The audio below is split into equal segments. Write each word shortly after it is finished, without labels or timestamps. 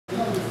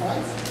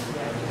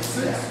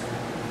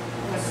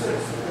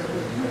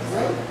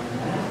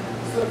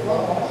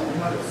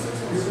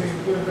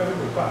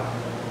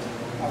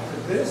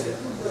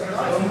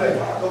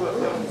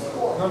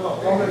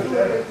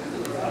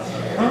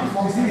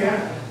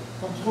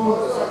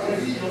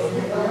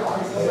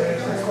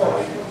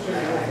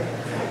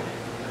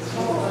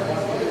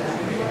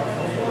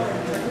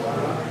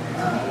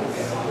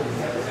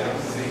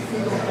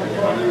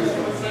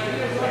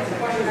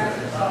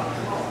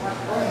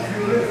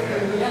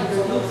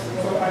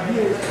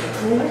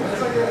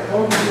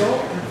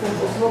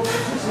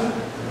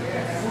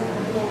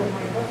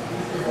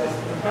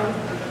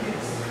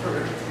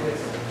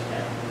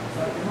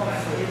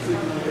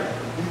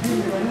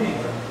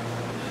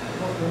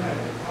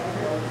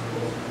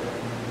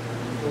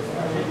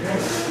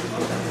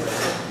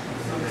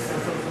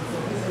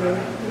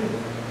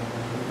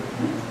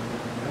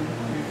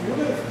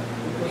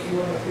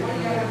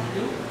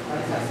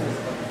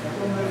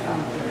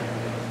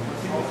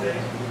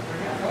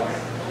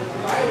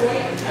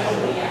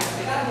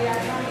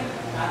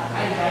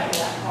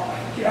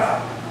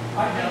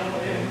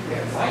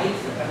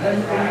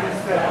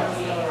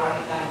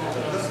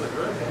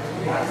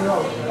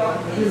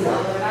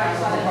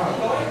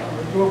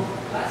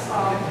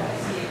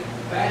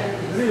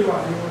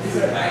Is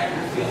that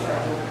right?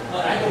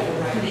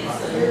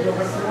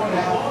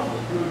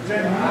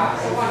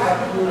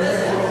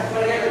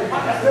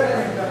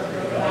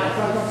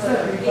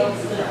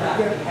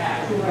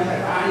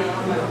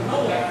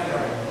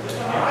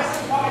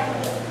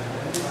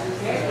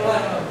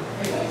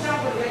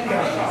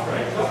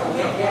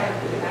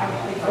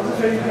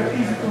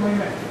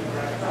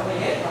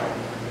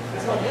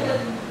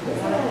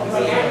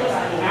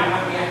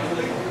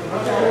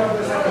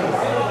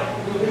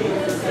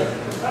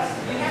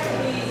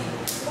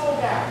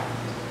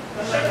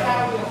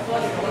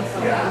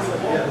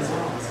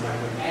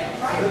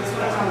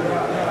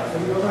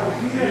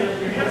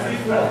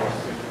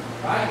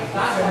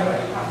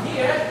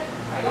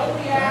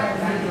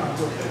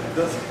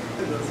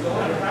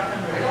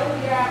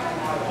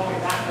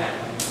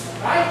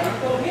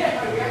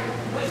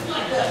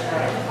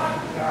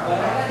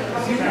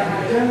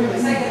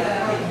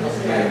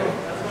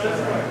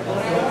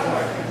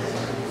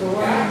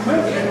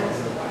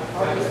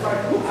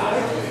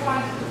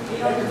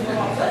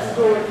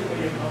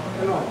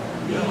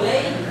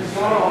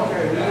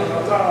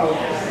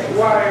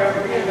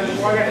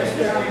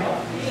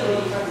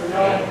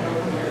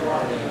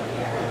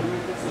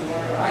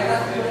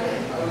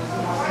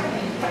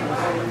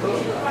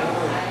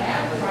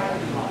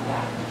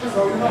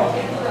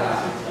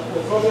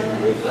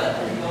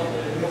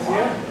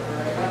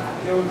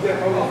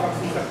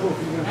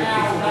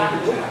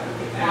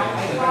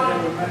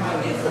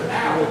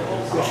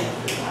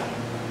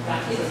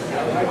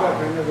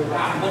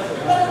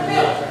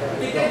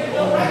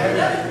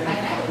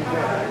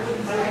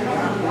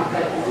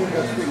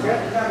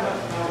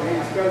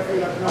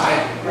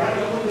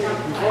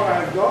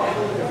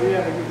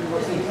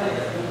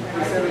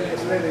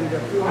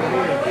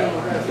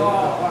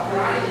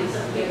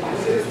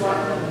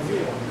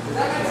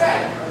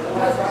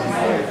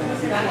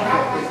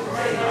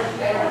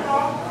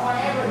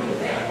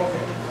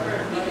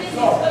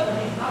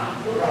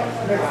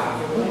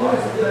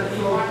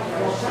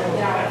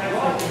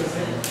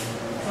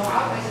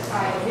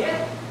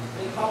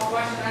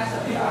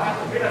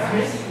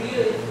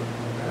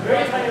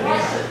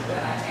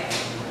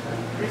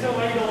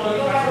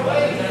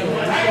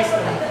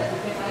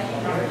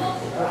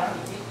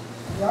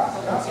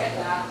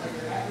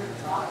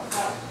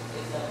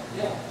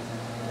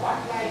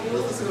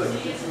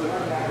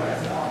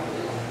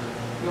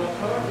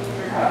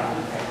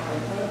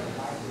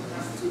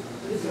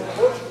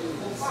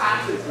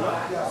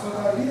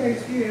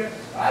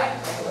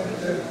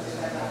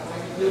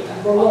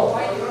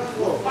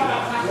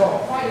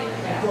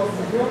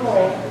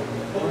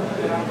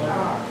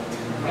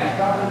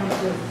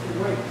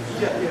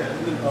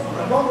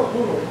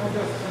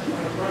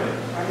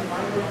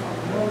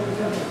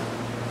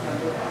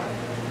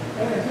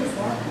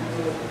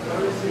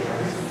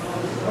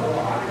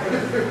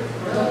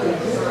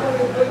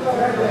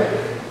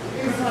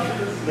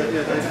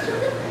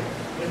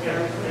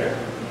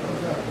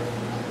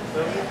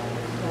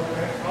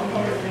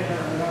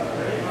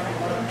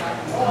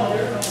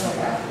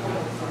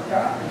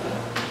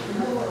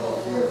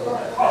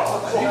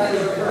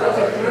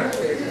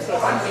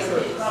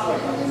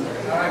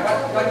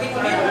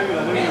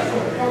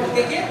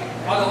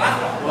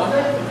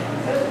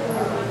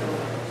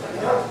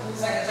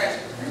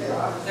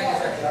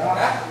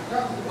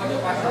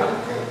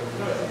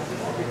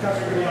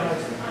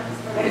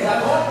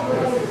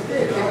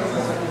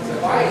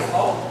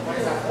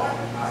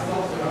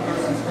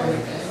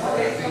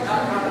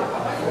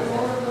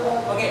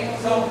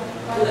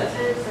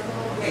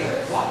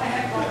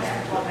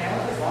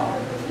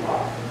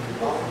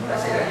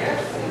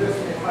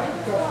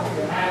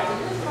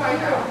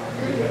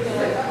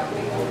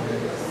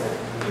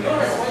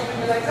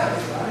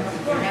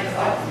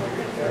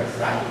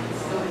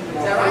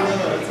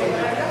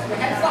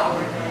 Hands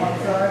up.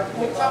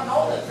 Which I'm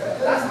older.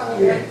 That's how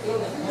you get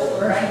in the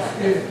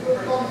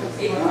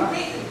if you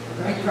beat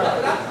and you look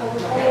it up,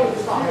 you have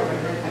to stop.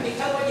 And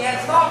because when you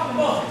have stop,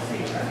 boom,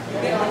 you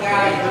get the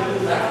guy to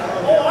do that.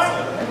 Or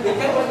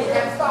because when you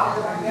have stop,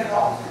 you get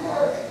off.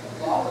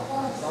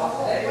 That's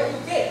what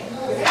you get.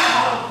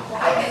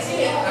 I can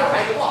see it.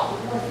 I can walk.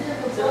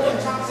 So what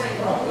Chun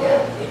saying,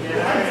 yeah, if you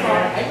have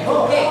stop and you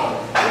okay,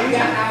 you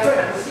got out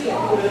and see it.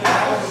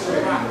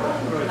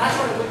 That's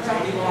what the Chun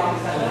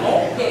belongs to.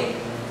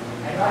 Okay.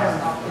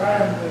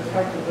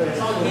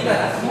 So he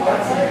does. So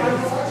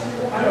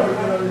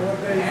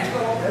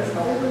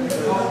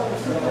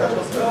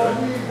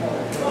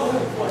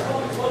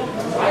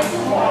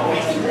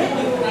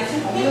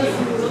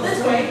this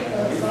way,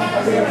 you kind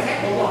of get a heck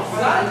of a lot.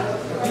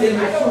 Then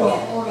I go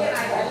in,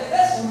 I do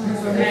this, and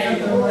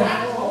you do that.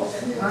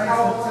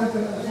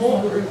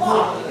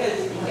 Because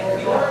you can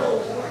feel it.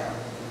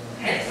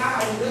 And now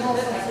I do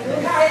this, I do the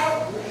guy out,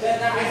 then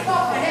I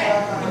stop my head.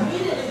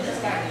 Immediately this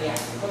guy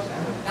reacts.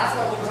 That's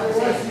what we're trying to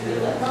say. The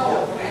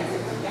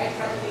guy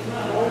trying to take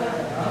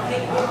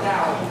it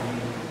down.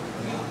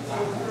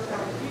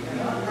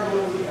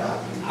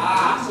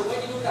 So when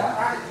you do that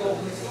practice, go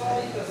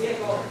slowly, because here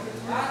go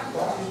 1,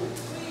 2,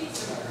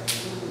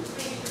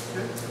 3,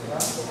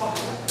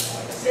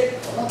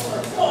 6, 4.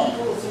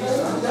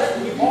 Then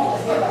you all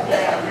hit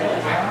there.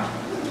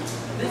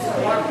 This is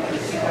one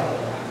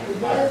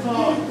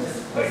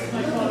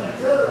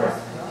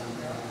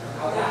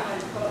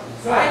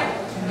right?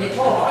 It's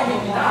all hit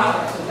me down.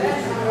 So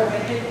that's how I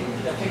get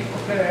into the face.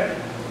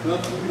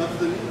 Not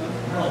the knee,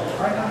 no.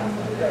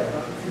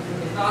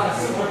 It's not a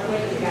similar way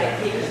to get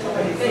kicked. It's the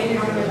same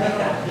like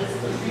that. This is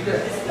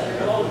the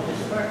low.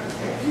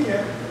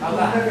 How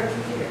about it's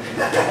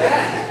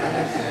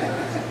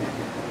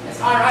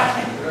all right.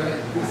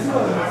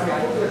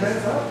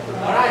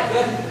 All right,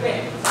 good.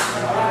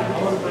 All right.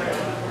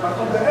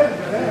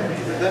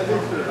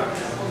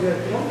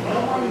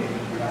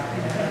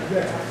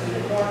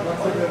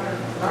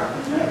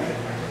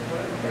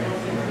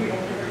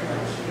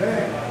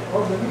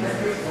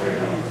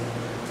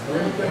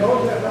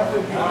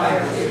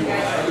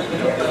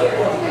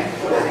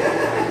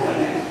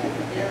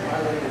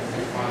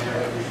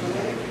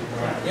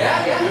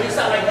 Yeah, you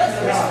sound like this.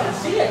 You can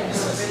see it,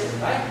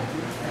 right?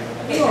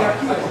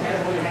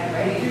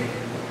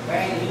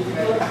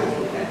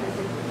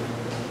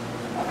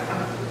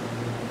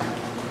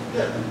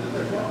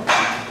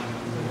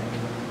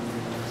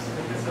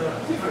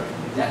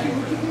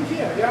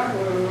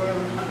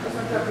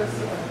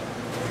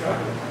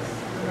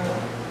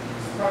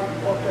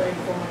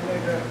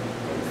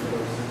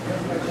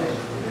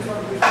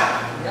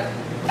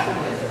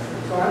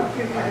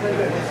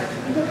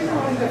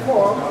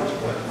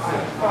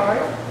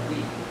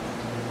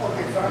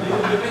 You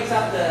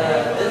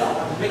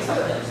mix up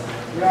this.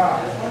 Yeah.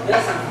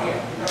 This is here.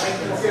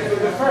 Okay, so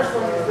the first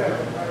one is there.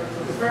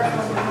 The first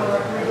one is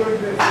we're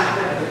doing this.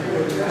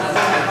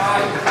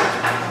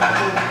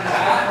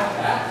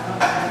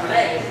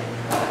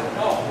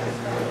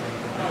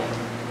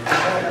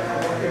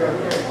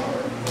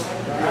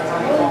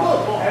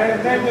 And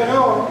then you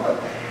know,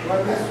 when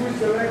we switch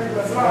the leg to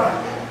the side.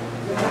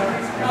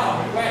 No,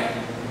 wait.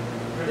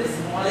 This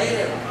is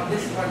later.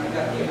 This is what you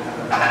got here.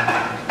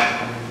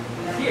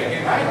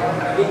 Here, right?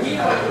 We keep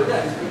on to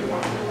this.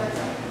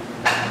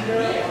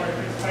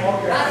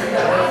 That's the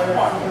last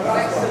part.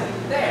 Section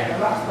there.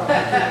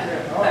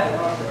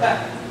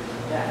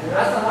 Yeah,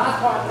 that's the last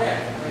part there.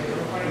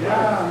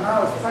 Yeah,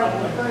 now it's time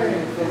to play.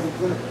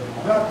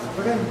 That's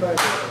brilliant, baby.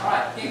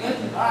 Alright, keep good.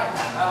 Alright,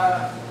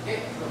 okay.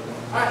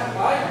 Alright,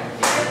 alright.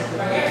 Keep it.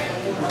 Back here.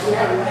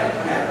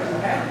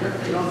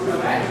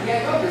 Yeah,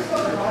 go. Just go.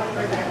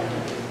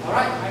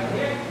 Alright, right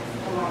here.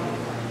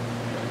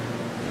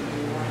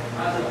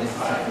 This is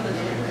for the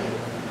chair,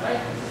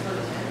 right? This is for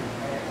the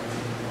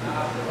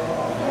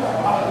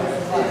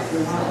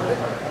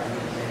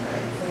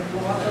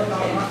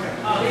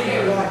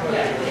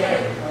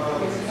chair.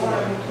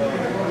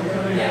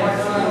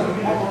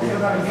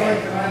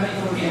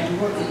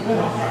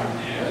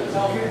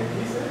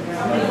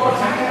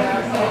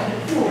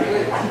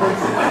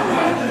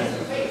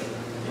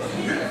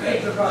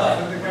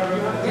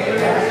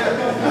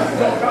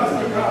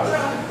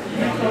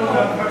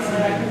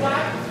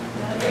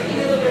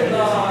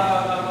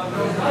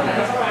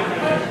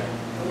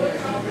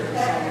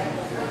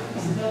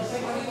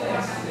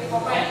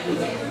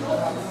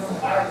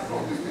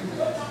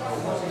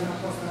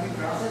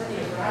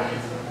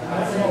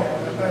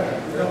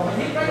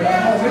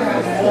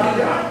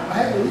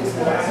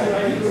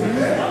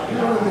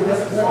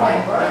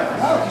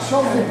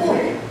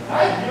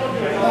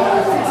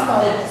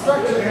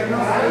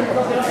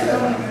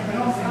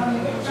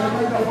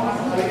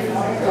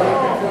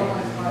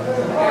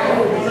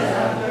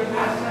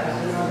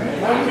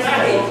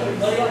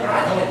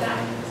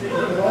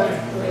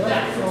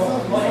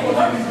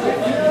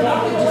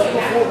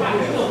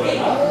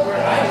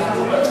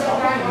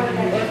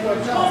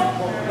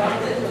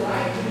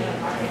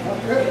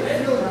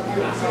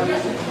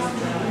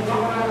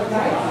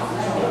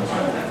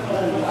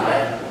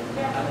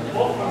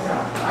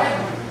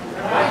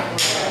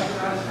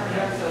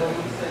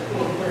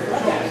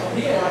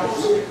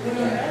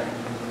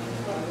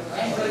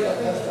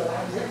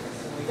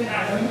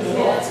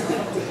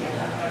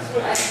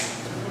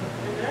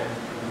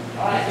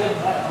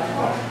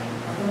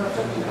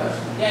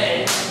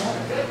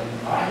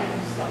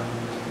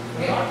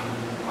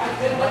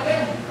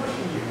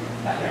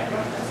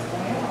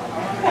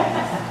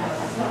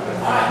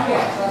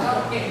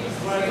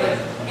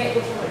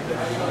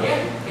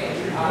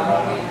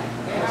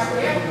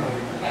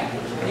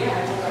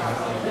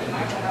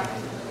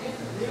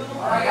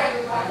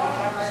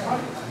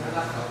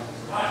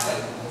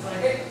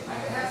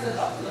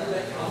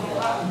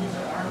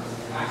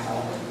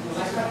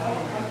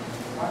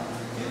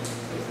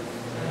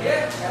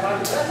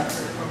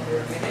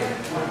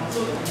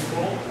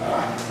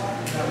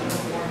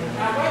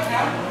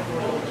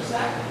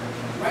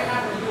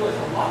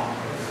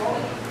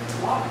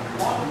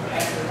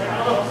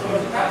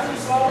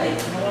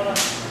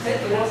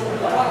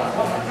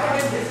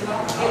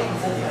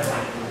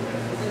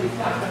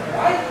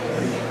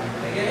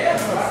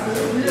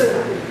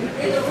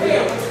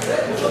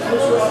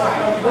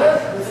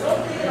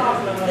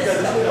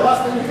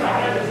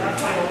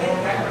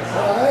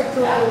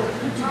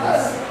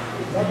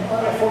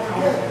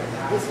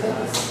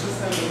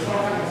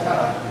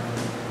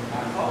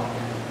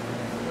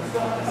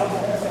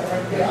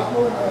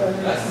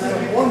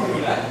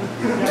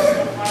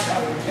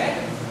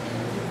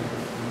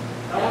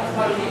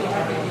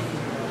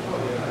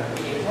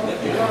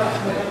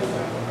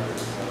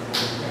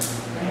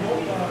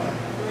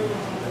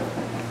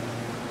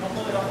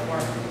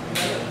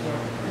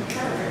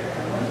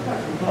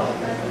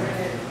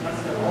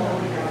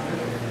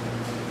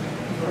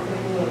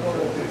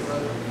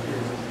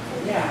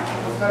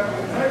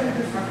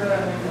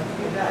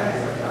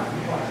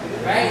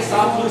 Right,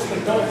 soft loose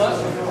control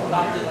first,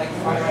 locked it like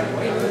right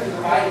away.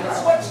 Right,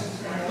 switch,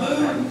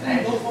 move, and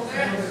go from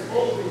there.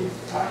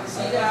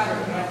 See that?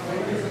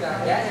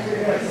 Yeah.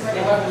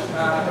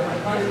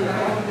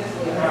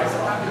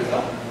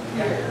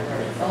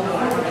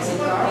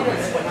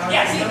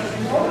 Yeah, see?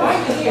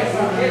 Right here.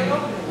 Here you go.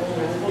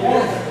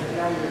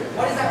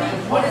 What does that mean?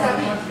 What does that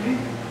mean?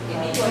 It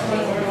means you're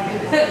changing.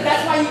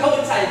 That's why you go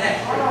inside there.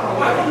 If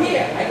I come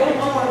here, I go to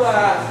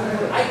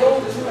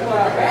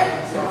red.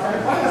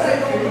 Why must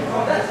I go to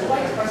this? Why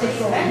change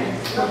that?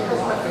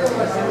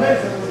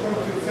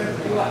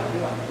 Do what?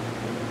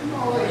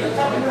 You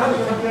tell me how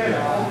you come there.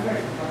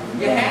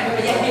 Your hand,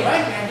 yeah, here,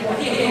 right?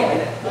 Here.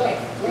 Okay.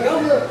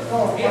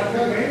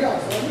 Go.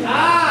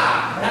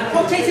 Ah, that's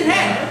called chasing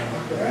hand.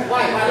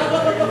 Why?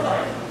 Look.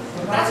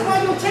 That's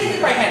why you change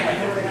it right hand.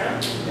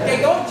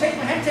 Okay, go, change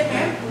my hand,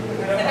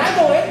 and I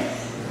go in.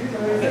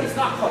 It's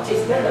not called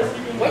chasing hand.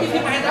 When you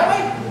keep my hand that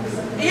way?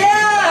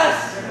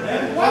 Yes!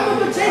 Why would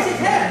you chase his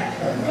hand?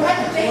 You have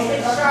to chase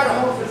his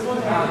shadow.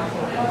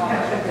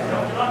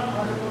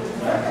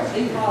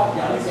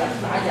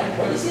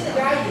 When you see the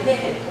guy, you hit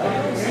it. When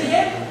you don't see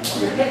him,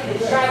 you hit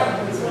his shadow.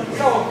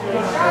 So,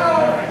 the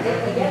shadow,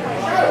 again, my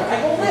shadow, I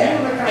go there.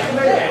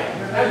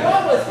 Now, you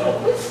always go,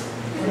 which?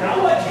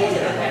 Now, I'm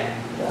chasing the hand.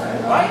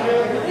 Right?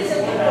 The reason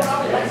you don't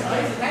have to chase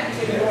his hand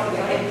because you don't want to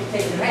get hit, you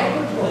chase his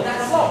hand. But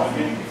that's slow.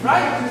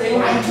 Right? So,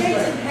 I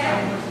chase his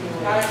hand.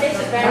 I chase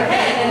his bad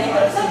hand, and he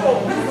goes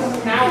simple.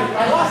 Now,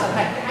 I lost him.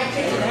 I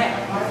chase his hand.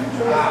 I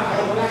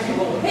will actually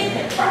go hit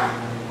him.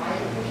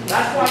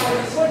 That's why when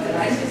you swing it,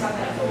 I see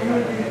something.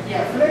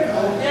 Yeah.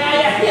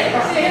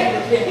 See him?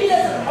 If he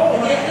doesn't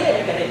hold it, here,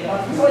 you get it.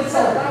 So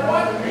instead of that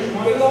one, we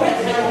go in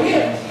and go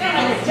here.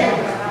 And I check.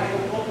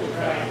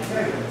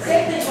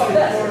 Same thing for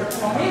this.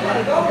 From here,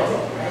 I go.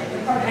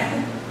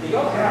 You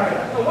go.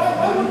 So why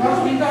would you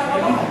be that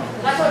alone?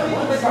 That's why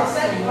people with your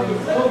setting, when you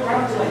flip it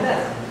around like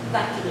this,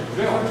 back to the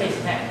drill, chase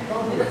his hand.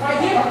 If I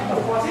hit, I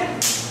punch it.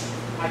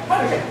 I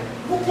punch it.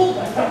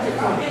 I punch it.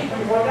 From here,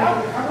 you walk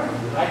out.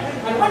 I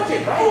punch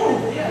it,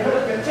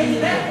 right?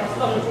 Chasing hand.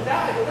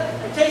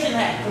 Chasing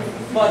hand.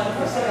 But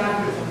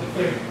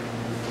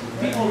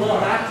people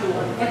learn not to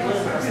get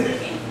those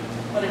sticky,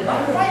 but it's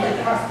not right like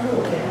that.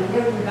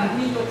 That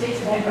means you're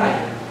chasing hand, right?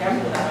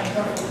 Careful with that.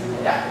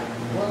 Yeah.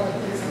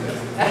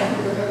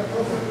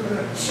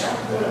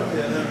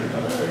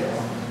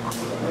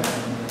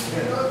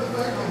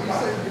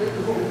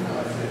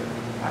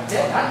 That's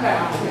it. That's bad.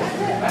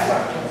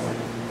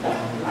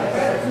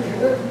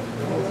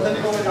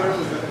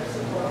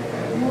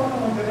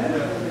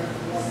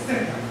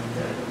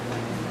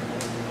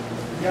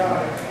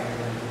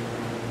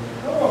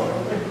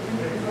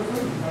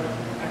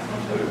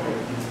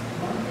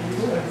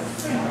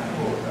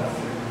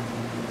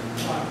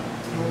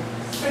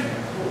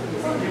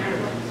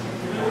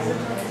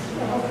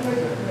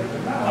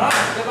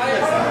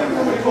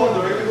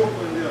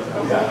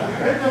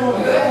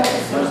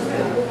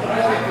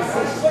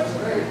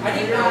 I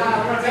think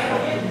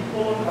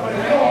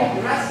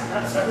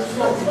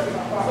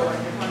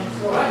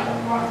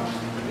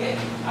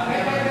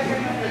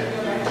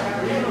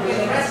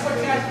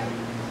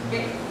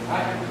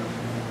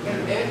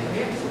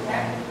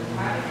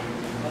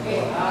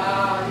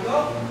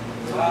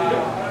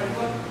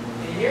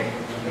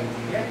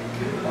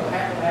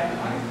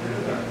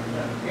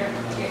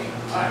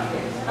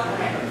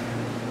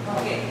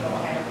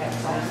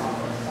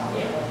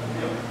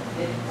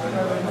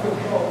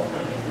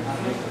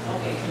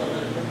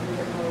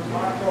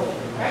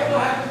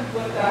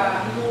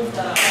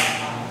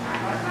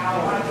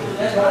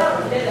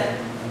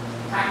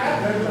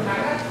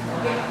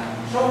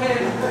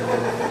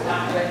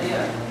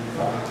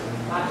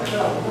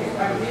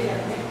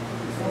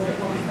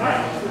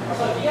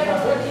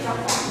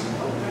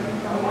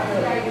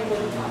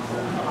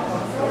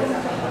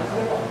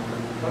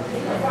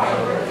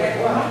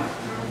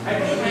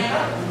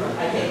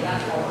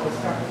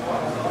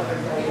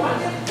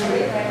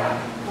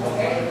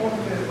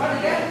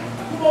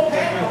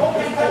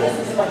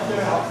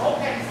 4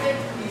 cạnh xếp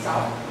thì 6.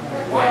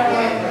 Ngoài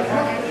ra được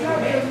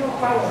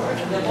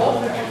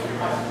 4.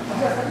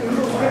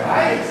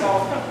 Đấy,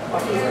 so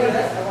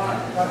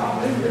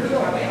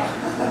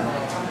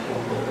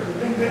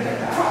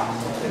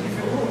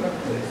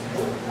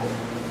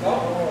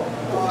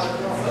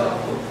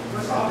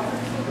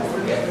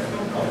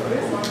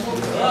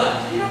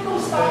you don't go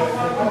stop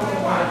on what you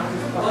want.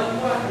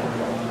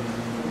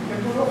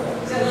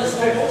 So there's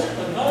no motion,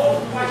 but no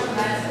question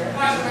answer.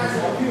 Question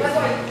answer. That's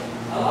why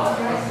a lot of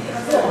guys see it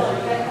still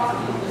you get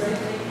coffee do the same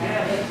thing.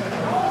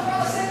 No, it's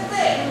not the same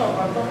thing.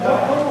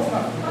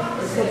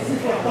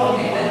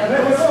 Okay,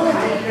 then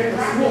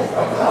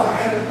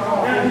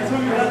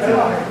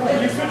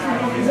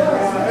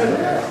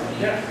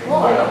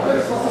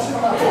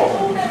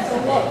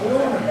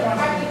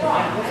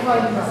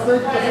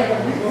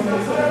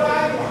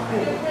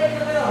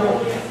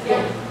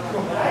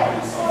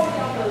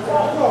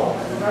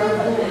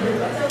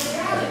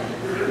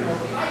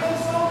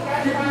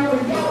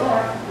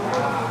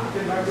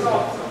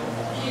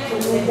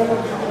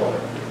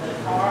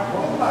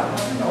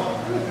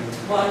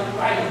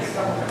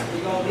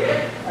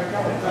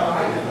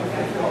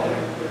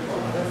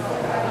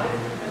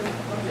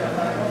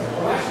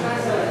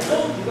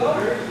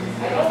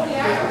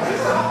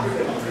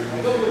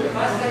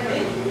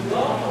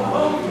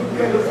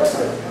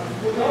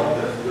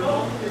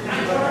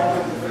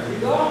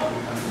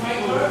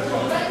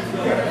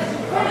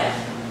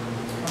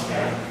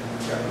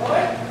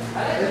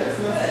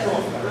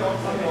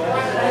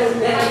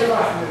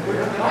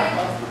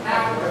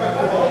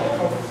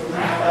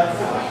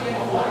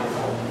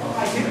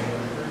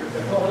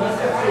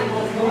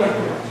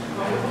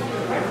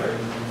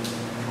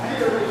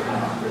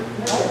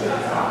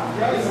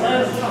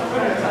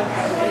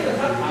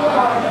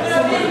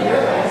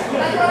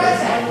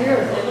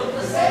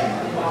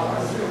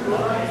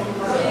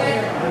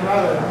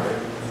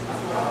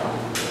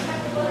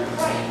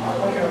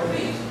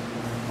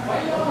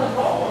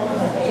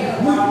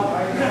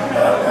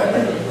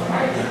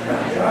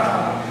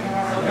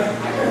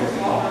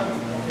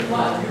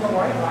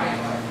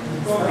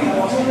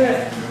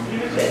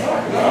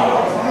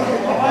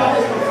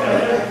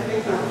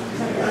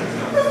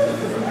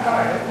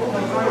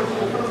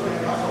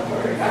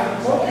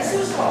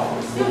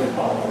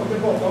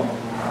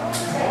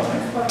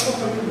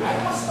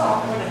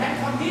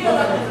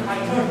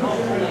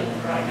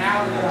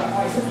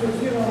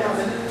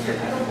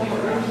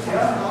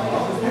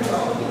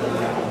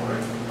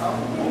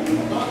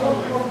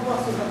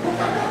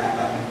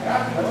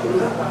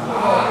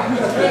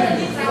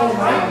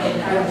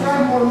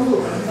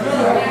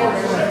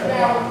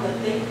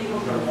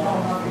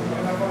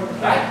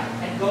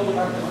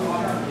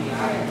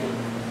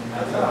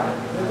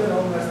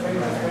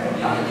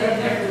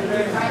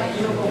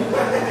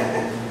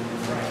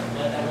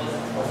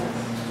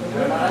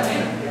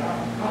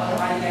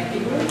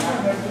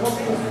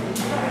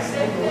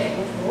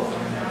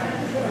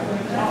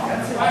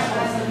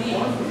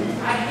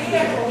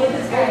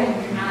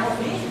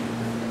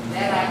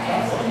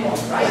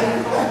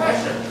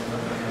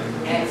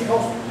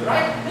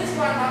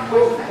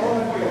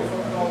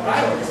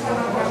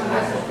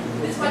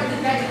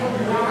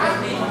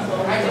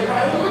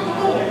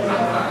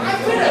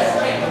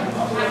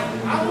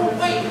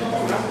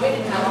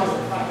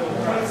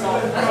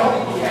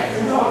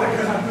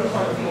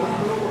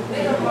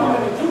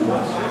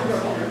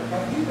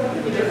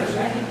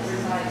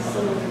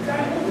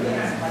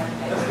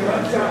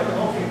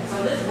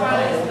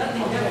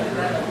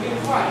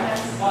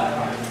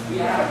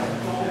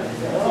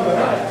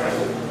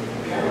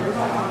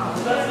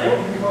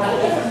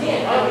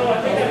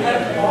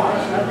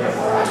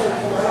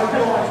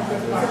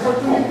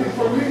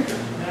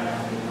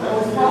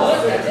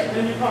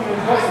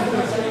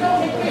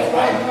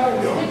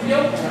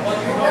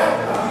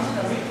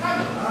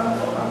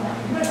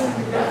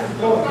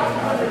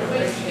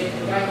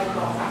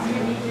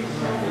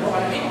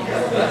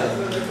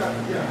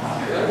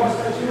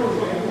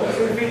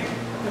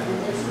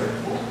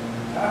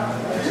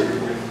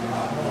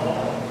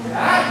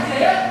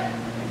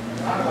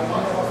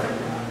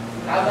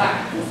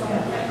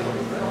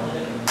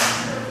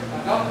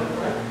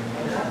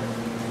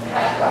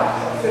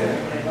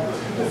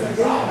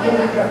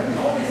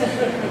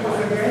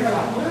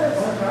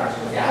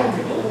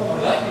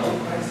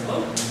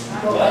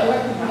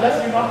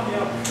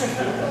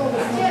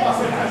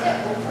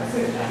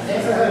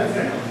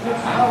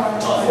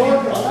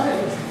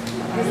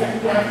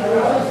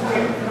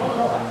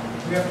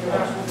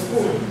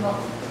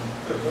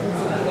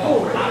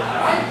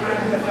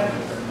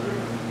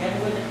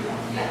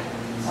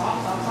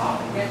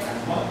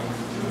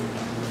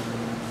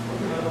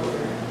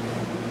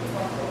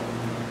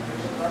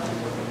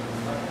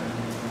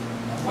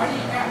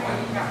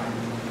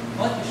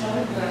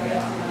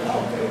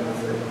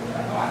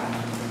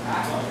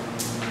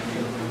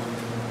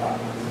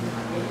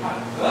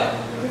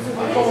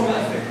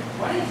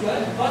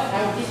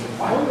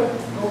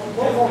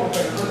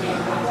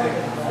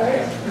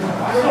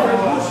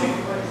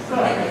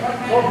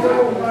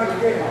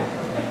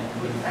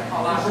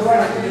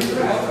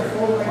Grazie. So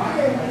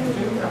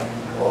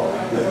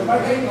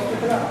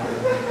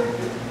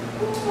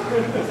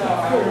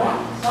one,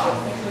 stop,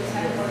 make sure his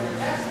hand in front of your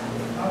chest.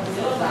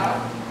 Still down.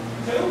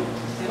 Two,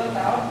 still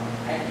down.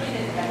 And three,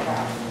 then hand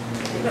down.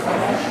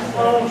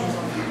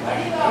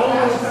 Ready, go,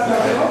 guys.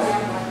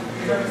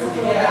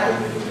 Yeah.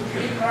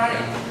 Keep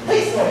running.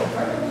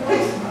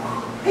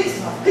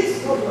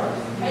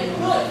 Hey,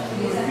 good.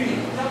 He's a big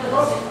jump to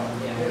the signal.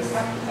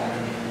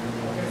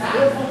 Now,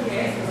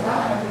 okay.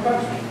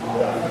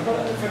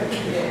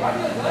 Yeah, what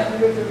you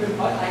good?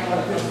 But I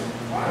got this.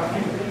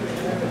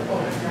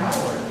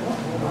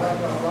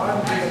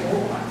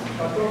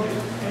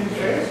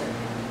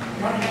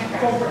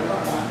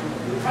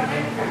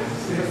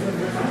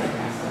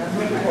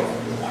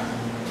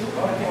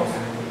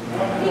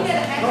 He get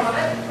a hand on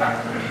it.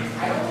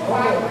 I don't know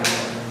why.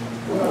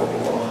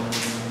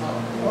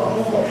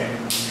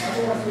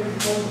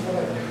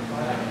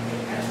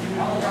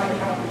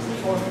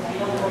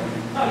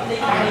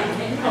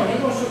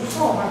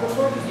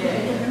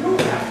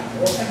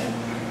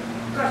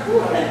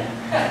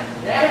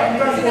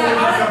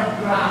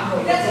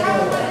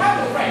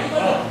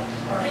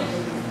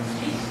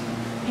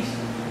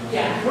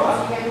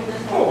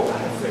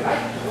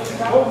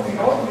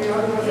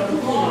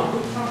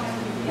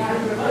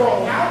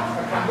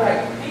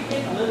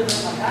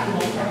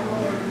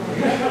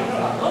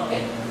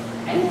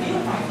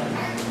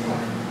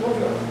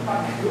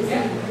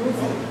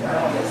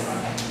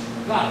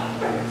 Got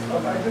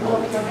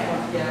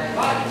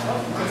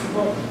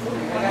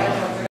it.